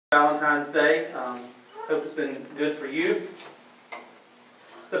Valentine's Day. Hope it's been good for you.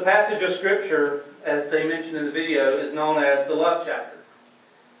 The passage of Scripture, as they mentioned in the video, is known as the love chapter.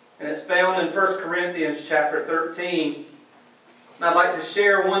 And it's found in 1 Corinthians chapter 13. And I'd like to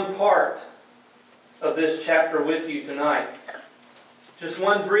share one part of this chapter with you tonight. Just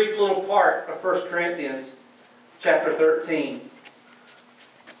one brief little part of 1 Corinthians chapter 13.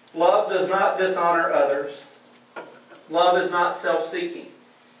 Love does not dishonor others. Love is not self-seeking.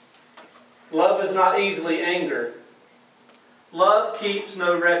 Love is not easily angered. Love keeps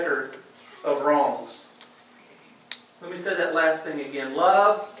no record of wrongs. Let me say that last thing again.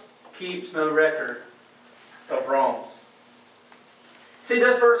 Love keeps no record of wrongs. See,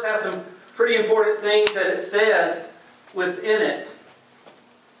 this verse has some pretty important things that it says within it.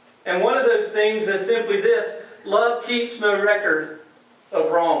 And one of those things is simply this: love keeps no record of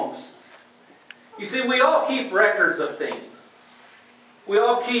wrongs. You see, we all keep records of things. We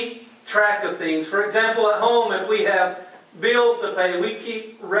all keep track of things. For example, at home, if we have bills to pay, we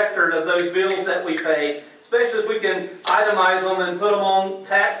keep record of those bills that we pay. Especially if we can itemize them and put them on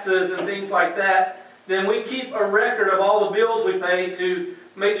taxes and things like that, then we keep a record of all the bills we pay to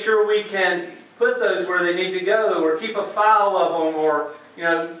make sure we can put those where they need to go, or keep a file of them, or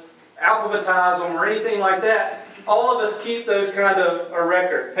alphabetize them, or anything like that. All of us keep those kind of a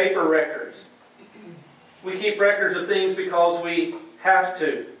record, paper records. We keep records of things because we have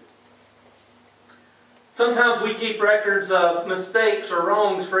to. Sometimes we keep records of mistakes or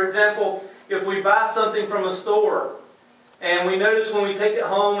wrongs. For example, if we buy something from a store and we notice when we take it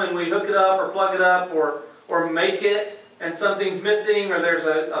home and we hook it up or plug it up or make it and something's missing, or there's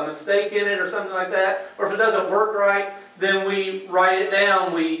a mistake in it or something like that, or if it doesn't work right, then we write it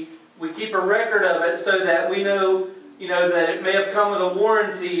down. We keep a record of it so that we know, that it may have come with a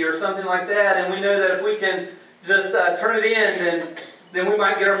warranty or something like that, and we know that if we can just turn it in, then we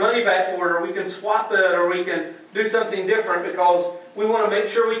might get our money back for it, or we can swap it, or we can do something different, because we want to make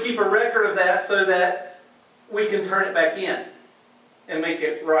sure we keep a record of that so that we can turn it back in and make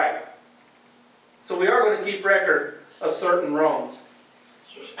it right. So we are going to keep record of certain wrongs.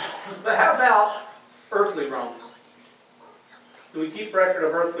 But how about earthly wrongs? Do we keep record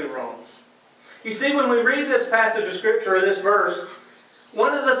of earthly wrongs? You see, when we read this passage of Scripture, or this verse,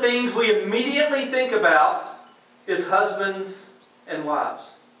 one of the things we immediately think about is husbands and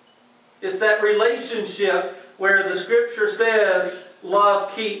wives. It's that relationship where the Scripture says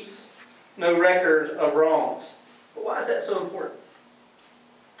love keeps no record of wrongs. But why is that so important?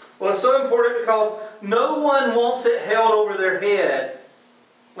 Well, it's so important because no one wants it held over their head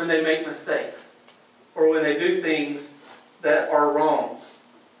when they make mistakes or when they do things that are wrong.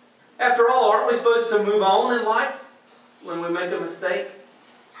 After all, aren't we supposed to move on in life when we make a mistake?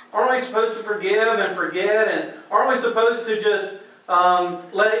 Aren't we supposed to forgive and forget? And aren't we supposed to just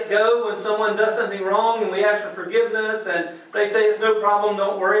let it go when someone does something wrong and we ask for forgiveness and they say it's no problem,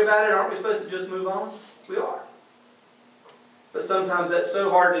 don't worry about it? Aren't we supposed to just move on? We are. But sometimes that's so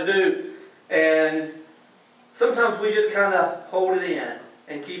hard to do. And sometimes we just kind of hold it in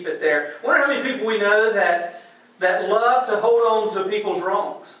and keep it there. I wonder how many people we know that love to hold on to people's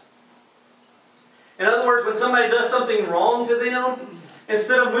wrongs. In other words, when somebody does something wrong to them,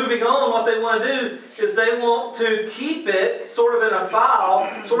 instead of moving on, what they want to do is they want to keep it sort of in a file,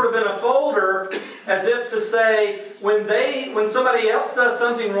 sort of in a folder, as if to say, when somebody else does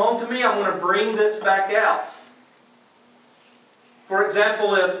something wrong to me, I'm going to bring this back out. For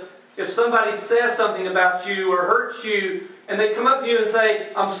example, if somebody says something about you or hurts you, and they come up to you and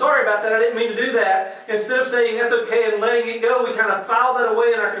say, I'm sorry about that, I didn't mean to do that, instead of saying that's okay and letting it go, we kind of file that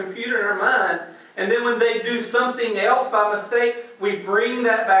away in our computer, in our mind. And then when they do something else by mistake, we bring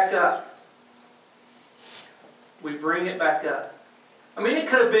that back up. We bring it back up. I mean, it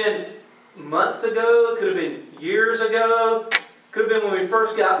could have been months ago. It could have been years ago. It could have been when we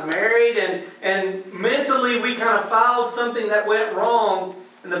first got married. And mentally, we kind of filed something that went wrong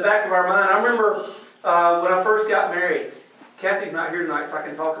in the back of our mind. I remember when I first got married. Kathy's not here tonight, so I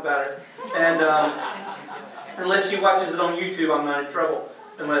can talk about it. And unless she watches it on YouTube, I'm not in trouble.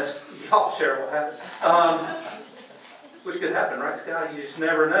 Unless y'all share what happened. Which could happen, right, Scott? You just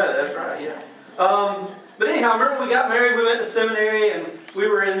never know. That's right, yeah. But anyhow, I remember when we got married, we went to seminary, and we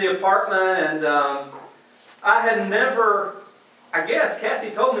were in the apartment, and I had never, I guess Kathy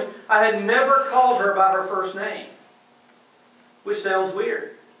told me, I had never called her by her first name. Which sounds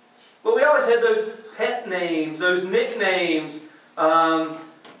weird. But we always had those pet names, those nicknames.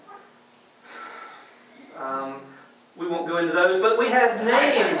 We won't go into those, but we had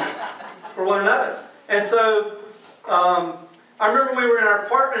names for one another. And so I remember we were in our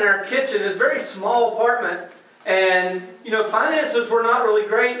apartment, in our kitchen. It was a very small apartment, And, you know, finances were not really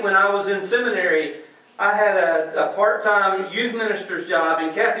great when I was in seminary. I had a part-time youth minister's job,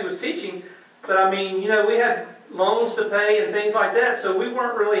 and Kathy was teaching. But, I mean, you know, we had loans to pay and things like that, so we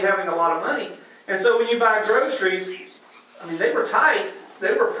weren't really having a lot of money. And so when you buy groceries, I mean, they were tight.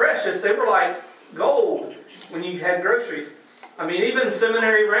 They were precious. They were like gold when you had groceries. I mean, even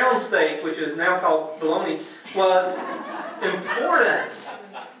seminary round steak, which is now called bologna, was important.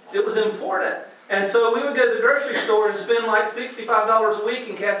 It was important. And so we would go to the grocery store and spend like $65 a week,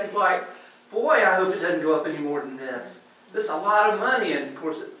 and Kathy's like, boy, I hope it doesn't go up any more than this. This is a lot of money, and of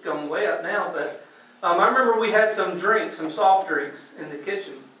course it's gone way up now, but I remember we had some drinks, some soft drinks in the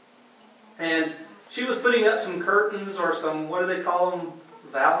kitchen. And she was putting up some curtains or some, what do they call them,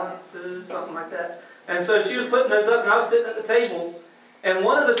 valances, something like that. And so she was putting those up, and I was sitting at the table, and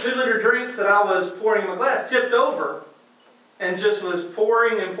one of the 2-liter drinks that I was pouring in my glass tipped over and just was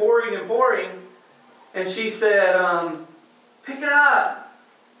pouring and pouring and pouring. And she said, pick it up.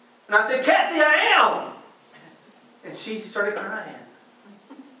 And I said, Kathy, I am. And she started crying.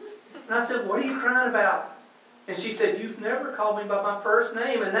 And I said, what are you crying about? And she said, you've never called me by my first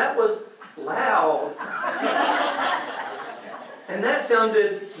name. And that was loud. And that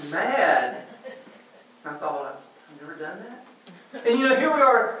sounded mad. And I thought, I've never done that. And you know, here we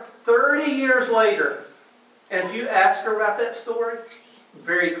are 30 years later. And if you ask her about that story,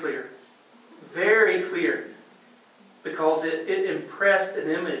 very clear. Very clear. Because it impressed an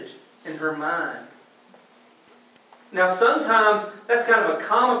image in her mind. Now sometimes that's kind of a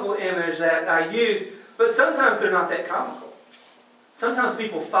comical image that I use, but sometimes they're not that comical. Sometimes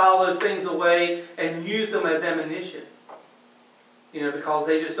people file those things away and use them as ammunition. You know, because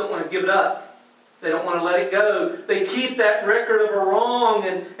they just don't want to give it up. They don't want to let it go. They keep that record of a wrong,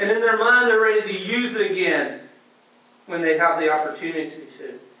 and in their mind they're ready to use it again when they have the opportunity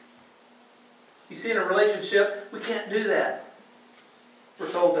to. You see, in a relationship, we can't do that. We're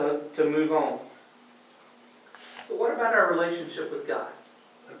told to move on. But what about our relationship with God?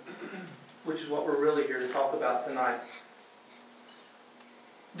 Which is what we're really here to talk about tonight.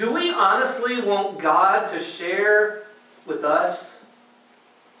 Do we honestly want God to share with us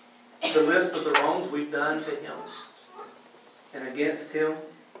the list of the wrongs we've done to Him and against Him?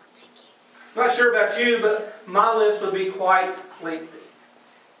 I'm not sure about you, but my list would be quite lengthy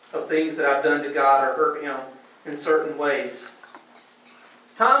of things that I've done to God or hurt Him in certain ways.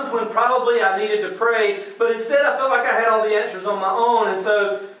 Times when probably I needed to pray, but instead I felt like I had all the answers on my own, and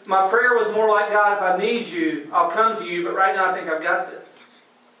so my prayer was more like, God, if I need you, I'll come to you, but right now I think I've got this.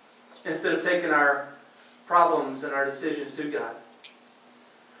 Instead of taking our problems and our decisions to God.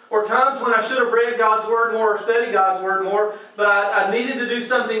 Or times when I should have read God's Word more or studied God's Word more, but I needed to do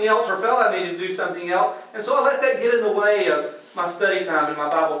something else or felt I needed to do something else, and so I let that get in the way of my study time and my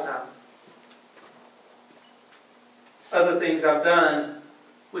Bible time. Other things I've done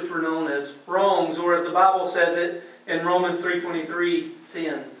which were known as wrongs, or as the Bible says it in Romans 3:23,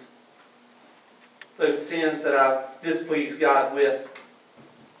 sins. Those sins that I've displeased God with.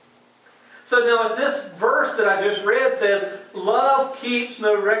 So now if this verse that I just read says, love keeps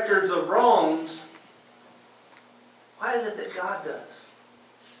no records of wrongs, why is it that God does?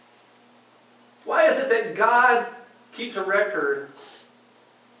 Why is it that God keeps a record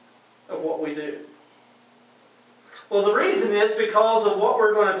of what we do? Well, the reason is because of what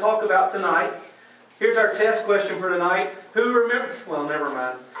we're going to talk about tonight. Here's our test question for tonight. Who remembers? Well, never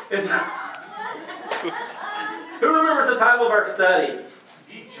mind. Who remembers the title of our study?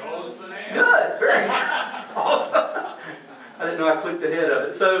 He chose the name. Good. Very good. Awesome. I didn't know I clicked the head of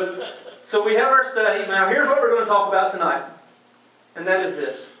it. So we have our study. Now, here's what we're going to talk about tonight. And that is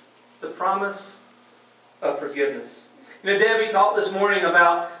this. The promise of forgiveness. You know, Debbie talked this morning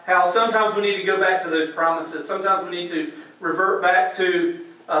about how sometimes we need to go back to those promises. Sometimes we need to revert back to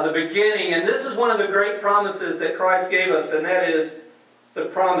the beginning. And this is one of the great promises that Christ gave us, and that is the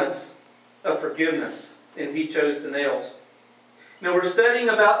promise of forgiveness. And He chose the nails. You know, we're studying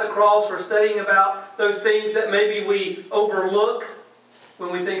about the cross. We're studying about those things that maybe we overlook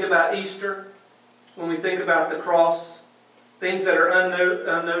when we think about Easter, when we think about the cross, things that are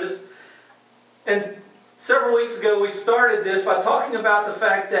unnoticed. And several weeks ago, we started this by talking about the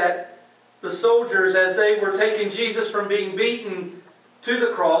fact that the soldiers, as they were taking Jesus from being beaten to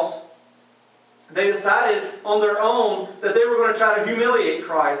the cross, they decided on their own that they were going to try to humiliate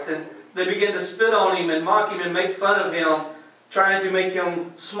Christ. And they began to spit on Him and mock Him and make fun of Him, trying to make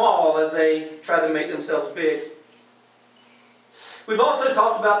Him small as they tried to make themselves big. We've also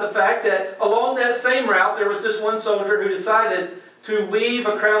talked about the fact that along that same route, there was this one soldier who decided to weave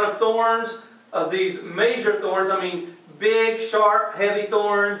a crown of thorns, of these major thorns, I mean big, sharp, heavy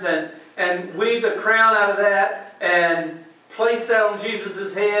thorns, and and weaved a crown out of that and placed that on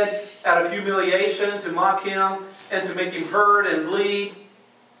Jesus' head out of humiliation to mock him and to make him hurt and bleed.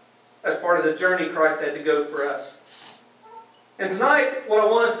 That's part of the journey Christ had to go for us. And tonight, what I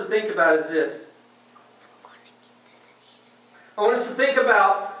want us to think about is this. I want us to think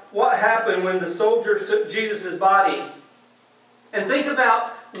about what happened when the soldiers took Jesus' body. And think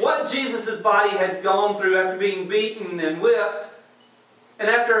about what Jesus' body had gone through after being beaten and whipped. And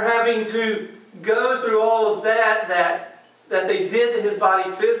after having to go through all of that they did to his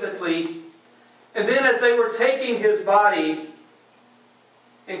body physically. And then as they were taking his body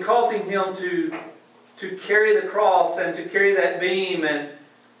and causing him to carry the cross and to carry that beam, and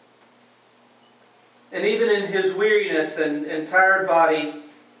even in his weariness and tired body,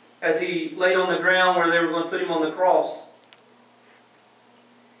 as he laid on the ground where they were going to put him on the cross,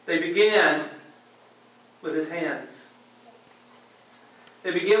 they began with his hands.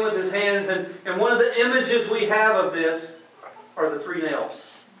 They begin with his hands, and one of the images we have of this are the 3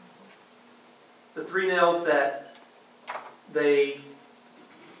 nails. The 3 nails that they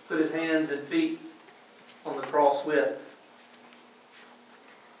put his hands and feet on the cross with.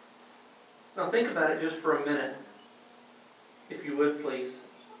 Now think about it just for a minute, if you would please.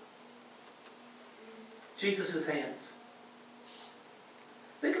 Jesus' hands.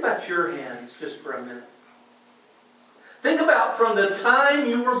 Think about your hands just for a minute. Think about from the time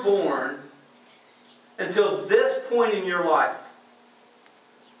you were born until this point in your life.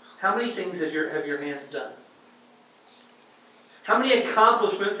 How many things have your hands done? How many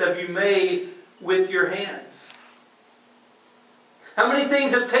accomplishments have you made with your hands? How many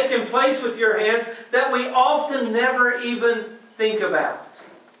things have taken place with your hands that we often never even think about?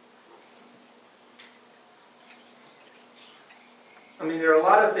 I mean, there are a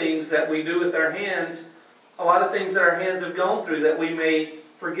lot of things that we do with our hands, a lot of things that our hands have gone through that we may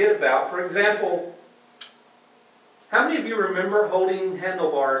forget about. For example, how many of you remember holding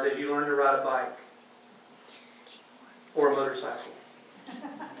handlebars as you learned to ride a bike? Or a motorcycle?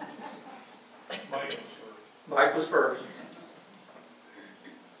 Bike was first.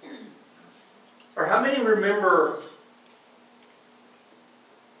 Or how many remember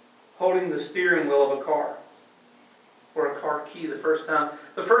holding the steering wheel of a car? Or a car key the first time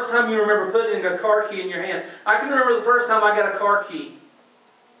you remember putting a car key in your hand. I can remember the first time I got a car key.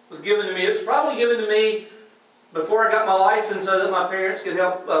 It was given to me. It was probably given to me before I got my license so that my parents could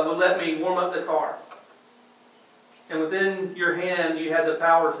help, would let me warm up the car. And within your hand you had the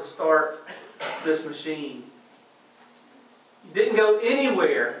power to start this machine. You didn't go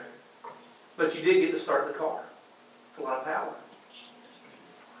anywhere, but you did get to start the car. It's a lot of power.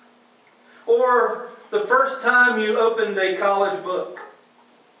 Or the first time you opened a college book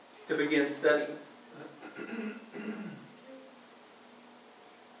to begin studying.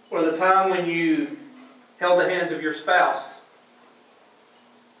 Or the time when you held the hands of your spouse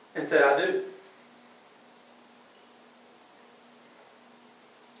and said, "I do."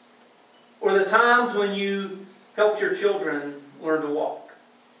 Or the times when you helped your children learn to walk.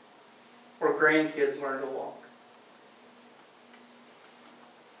 Or grandkids learn to walk.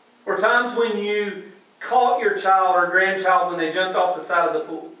 Or times when you caught your child or grandchild when they jumped off the side of the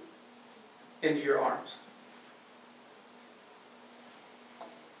pool into your arms.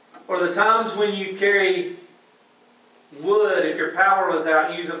 Or the times when you carried wood if your power was out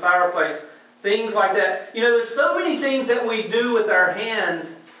and used a fireplace. Things like that. You know, there's so many things that we do with our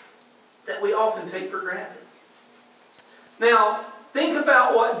hands that we often take for granted. Now, think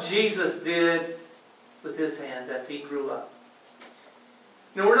about what Jesus did with his hands as he grew up.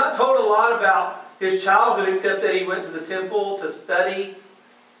 Now, we're not told a lot about his childhood except that he went to the temple to study.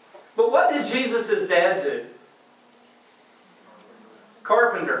 But what did Jesus' dad do?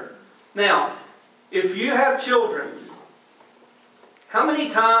 Carpenter. Now, if you have children, how many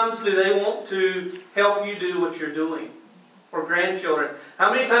times do they want to help you do what you're doing? Or grandchildren.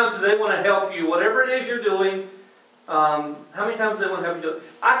 How many times do they want to help you? Whatever it is you're doing, how many times do they want to help you do it?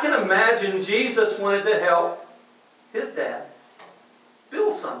 I can imagine Jesus wanted to help his dad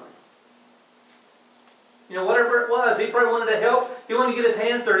build something. You know, whatever it was. He probably wanted to help. He wanted to get his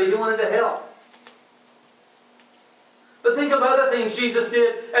hands dirty. He wanted to help. But think of other things Jesus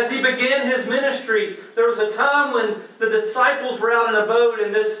did. As he began his ministry, there was a time when the disciples were out in a boat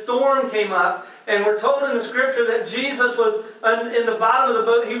and this storm came up. And we're told in the scripture that Jesus was in the bottom of the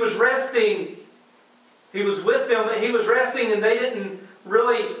boat. He was resting. He was with them, but he was resting, and they didn't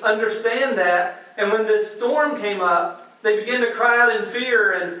really understand that. And when this storm came up, they began to cry out in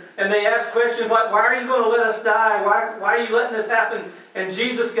fear, and they asked questions like, "Why are you going to let us die? Why are you letting this happen?" And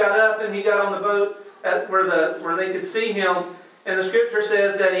Jesus got up and he got on the boat where they could see him, And the scripture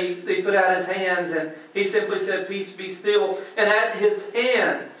says that he put out his hands and he simply said, "Peace, be still." And at his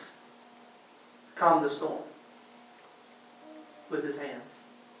hands calmed the storm. With his hands.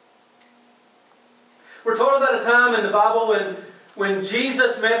 We're told about a time in the Bible when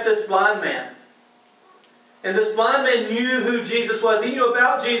Jesus met this blind man. And this blind man knew who Jesus was. He knew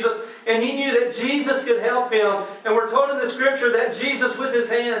about Jesus, and he knew that Jesus could help him. And we're told in the scripture that Jesus, with his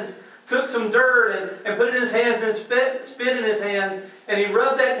hands, took some dirt and put it in his hands and spit in his hands. And he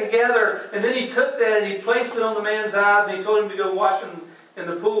rubbed that together. And then he took that and he placed it on the man's eyes. And he told him to go wash them in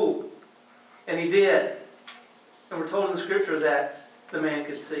the pool. And he did. And we're told in the scripture that the man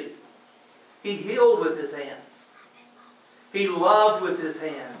could see. He healed with his hands. He loved with his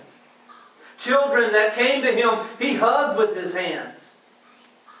hands. Children that came to him, he hugged with his hands.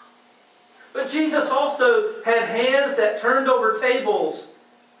 But Jesus also had hands that turned over tables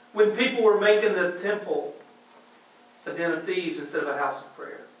when people were making the temple a den of thieves instead of a house of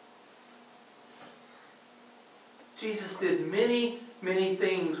prayer. Jesus did many, many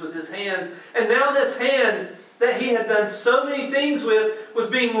things with his hands. And now this hand that he had done so many things with was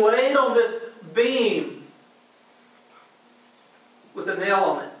being laid on this beam with a nail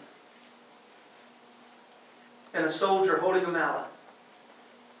on it. And a soldier holding a mallet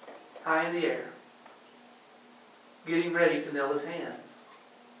high in the air, getting ready to nail his hands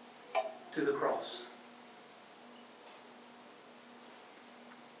to the cross.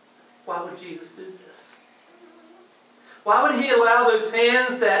 Why would Jesus do this? Why would he allow those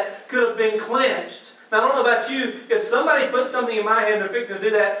hands that could have been clenched? Now, I don't know about you. If somebody puts something in my hand, they're fixing to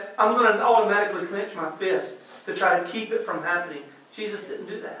do that, I'm going to automatically clench my fist to try to keep it from happening. Jesus didn't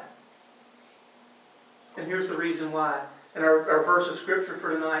do that. And here's the reason why. In our verse of scripture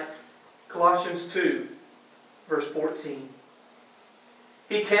for tonight, Colossians 2, verse 14.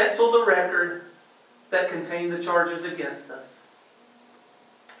 He canceled the record that contained the charges against us.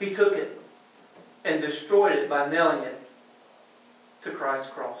 He took it and destroyed it by nailing it to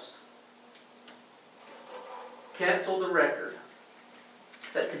Christ's cross. Canceled the record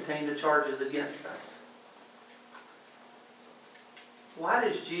that contained the charges against us. Why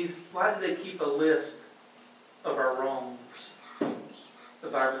did they keep a list of our wrongs,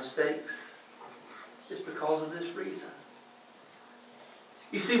 of our mistakes? It's because of this reason.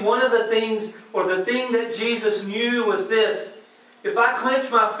 You see, one of the things, or the thing that Jesus knew was this: if I clench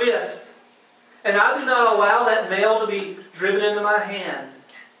my fist and I do not allow that nail to be driven into my hand,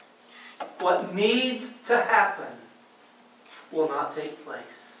 what needs to happen will not take place.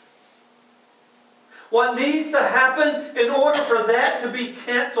 What needs to happen in order for that to be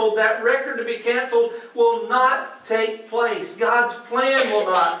canceled, that record to be canceled, will not take place. God's plan will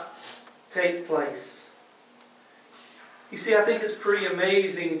not take place. You see, I think it's pretty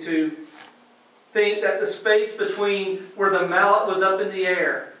amazing to think that the space between where the mallet was up in the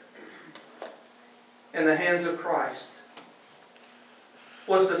air and the hands of Christ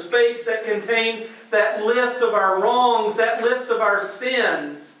was the space that contained that list of our wrongs, that list of our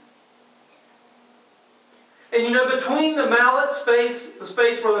sins. And you know, between the mallet space, the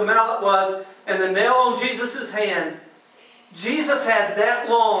space where the mallet was, and the nail on Jesus' hand, Jesus had that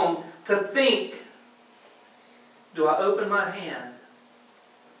long to think, do I open my hand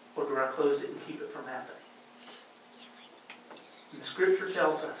or do I close it and keep it from happening? And the scripture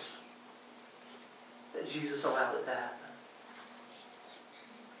tells us that Jesus allowed it to happen.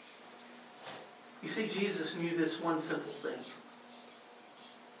 You see, Jesus knew this one simple thing.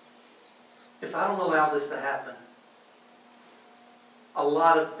 If I don't allow this to happen, a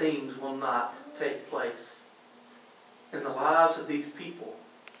lot of things will not take place in the lives of these people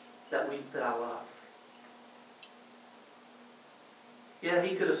that I love. Yeah,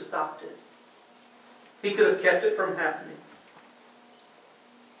 he could have stopped it. He could have kept it from happening.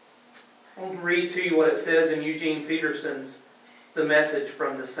 I'll read to you what it says in Eugene Peterson's The Message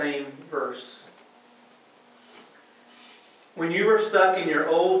from the same verse. When you were stuck in your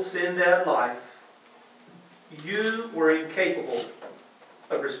old sin-dead life, you were incapable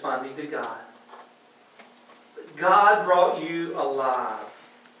of responding to God. But God brought you alive,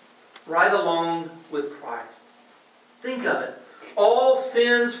 right along with Christ. Think of it. All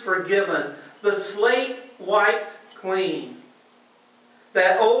sins forgiven, the slate wiped clean,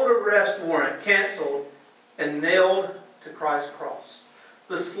 that old arrest warrant canceled and nailed to Christ's cross.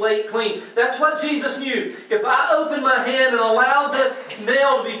 The slate clean. That's what Jesus knew. If I open my hand and allow this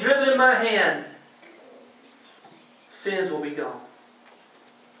nail to be driven in my hand, sins will be gone.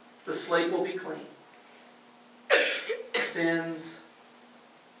 The slate will be clean. Sins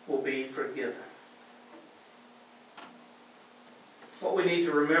will be forgiven. What we need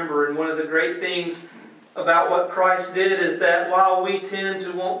to remember, and one of the great things about what Christ did is that while we tend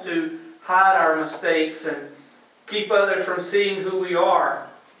to want to hide our mistakes and keep others from seeing who we are,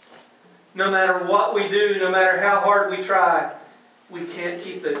 no matter what we do, no matter how hard we try, we can't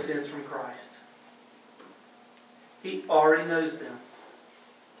keep those sins from Christ. He already knows them.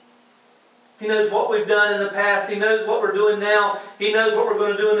 He knows what we've done in the past. He knows what we're doing now. He knows what we're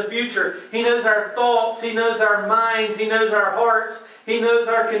going to do in the future. He knows our thoughts. He knows our minds. He knows our hearts. He knows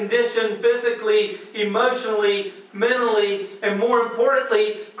our condition physically, emotionally, mentally, and more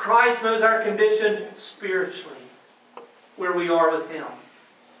importantly, Christ knows our condition spiritually, where we are with Him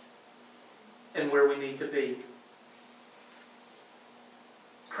and where we need to be.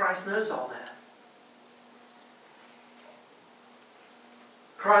 Christ knows all that.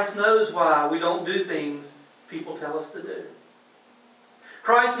 Christ knows why we don't do things people tell us to do.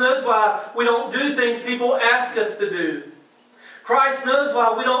 Christ knows why we don't do things people ask us to do. Christ knows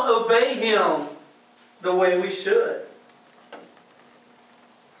why we don't obey Him the way we should.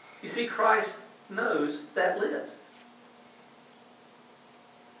 You see, Christ knows that list.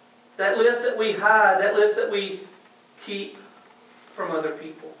 That list that we hide, that list that we keep from other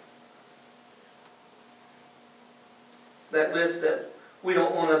people. That list that we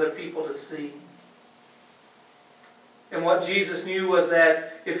don't want other people to see. And what Jesus knew was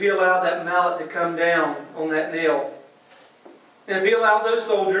that if He allowed that mallet to come down on that nail, and if He allowed those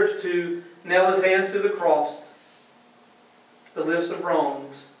soldiers to nail His hands to the cross, the list of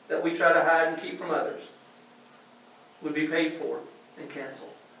wrongs that we try to hide and keep from others would be paid for and canceled.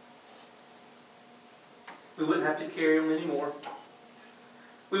 We wouldn't have to carry them anymore.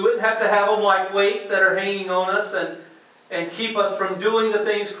 We wouldn't have to have them like weights that are hanging on us and keep us from doing the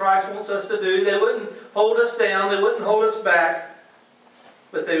things Christ wants us to do. They wouldn't hold us down. They wouldn't hold us back.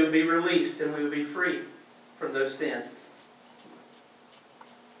 But they would be released and we would be free from those sins.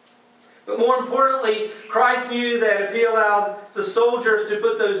 But more importantly, Christ knew that if He allowed the soldiers to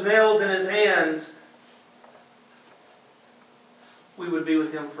put those nails in His hands, we would be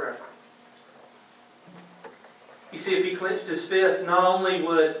with Him forever. You see, if He clenched His fist, not only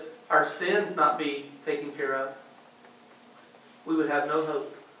would our sins not be taken care of, we would have no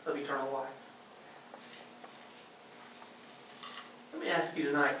hope of eternal life. Let me ask you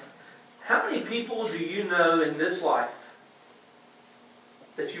tonight, how many people do you know in this life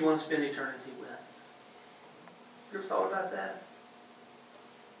that you want to spend eternity with? You ever thought about that?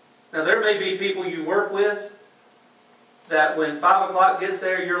 Now, there may be people you work with that when 5 o'clock gets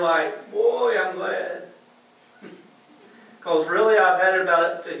there, you're like, boy, I'm glad. Because really, I've had it about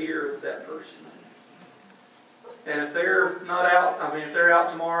it to hear that person. And if they're not out, if they're out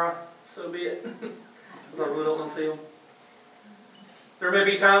tomorrow, so be it. Because I really don't want to see them. There may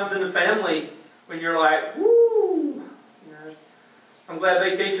be times in the family when you're like, woo! I'm glad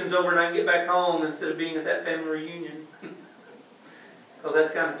vacation's over and I can get back home instead of being at that family reunion. Because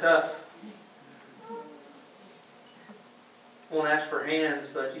that's kind of tough. I won't ask for hands,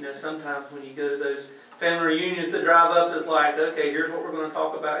 but sometimes when you go to those family reunions, the drive up is like, okay, here's what we're going to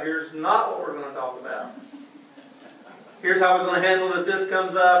talk about. Here's not what we're going to talk about. Here's how we're going to handle it if this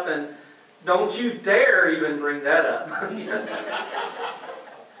comes up, and don't you dare even bring that up.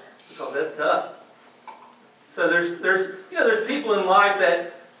 Because that's tough. So there's people in life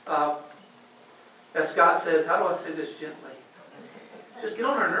that, as Scott says, how do I say this gently? Just get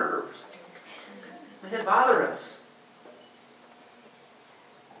on our nerves. They bother us.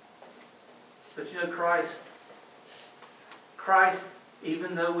 But Christ,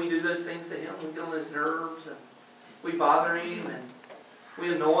 even though we do those things to Him, we get on His nerves and we bother Him and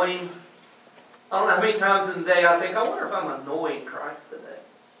we annoy Him. I don't know how many times in the day I think, I wonder if I'm annoying Christ today.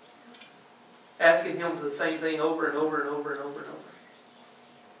 Asking Him for the same thing over and over and over and over and over.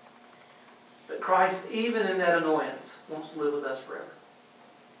 But Christ, even in that annoyance, wants to live with us forever.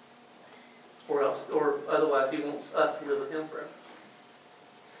 Or otherwise, He wants us to live with Him forever.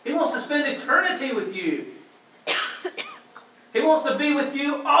 He wants to spend eternity with you. He wants to be with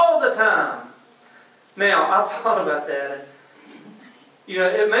you all the time. Now, I've thought about that. And,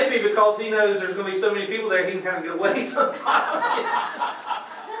 it may be because He knows there's going to be so many people there, He can kind of get away sometimes.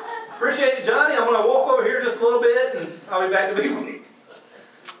 Appreciate it, Johnny. I'm going to walk over here just a little bit and I'll be back to be with you.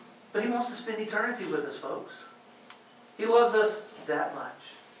 But He wants to spend eternity with us, folks. He loves us that much.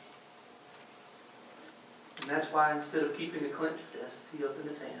 And that's why instead of keeping a clenched fist, He opened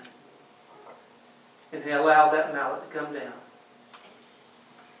His hand. And He allowed that mallet to come down.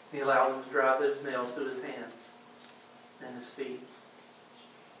 He allowed Him to drive those nails through His hands and His feet.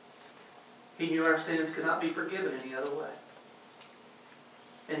 He knew our sins could not be forgiven any other way.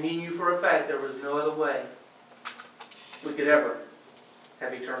 And He knew for a fact there was no other way we could ever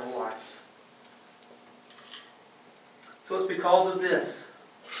have eternal life. So it's because of this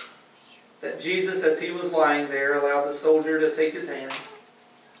that Jesus, as he was lying there, allowed the soldier to take his hand,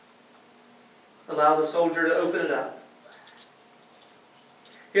 allowed the soldier to open it up.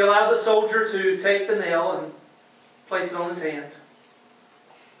 He allowed the soldier to take the nail and place it on his hand.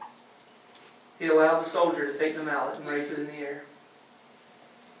 He allowed the soldier to take the mallet and raise it in the air.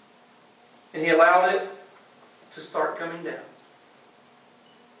 And he allowed it to start coming down.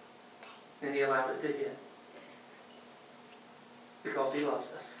 And he allowed it to hit. Because he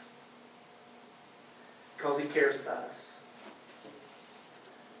loves us. Because he cares about us.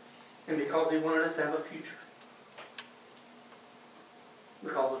 And because he wanted us to have a future.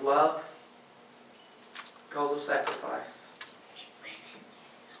 Because of love. Because of sacrifice.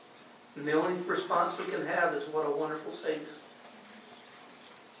 And the only response we can have is, what a wonderful Savior.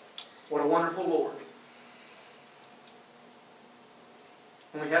 What a wonderful Lord.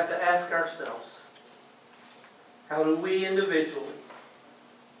 And we have to ask ourselves, how do we individually,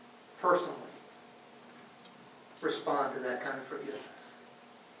 personally, respond to that kind of forgiveness?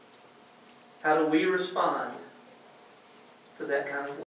 How do we respond to that kind of love?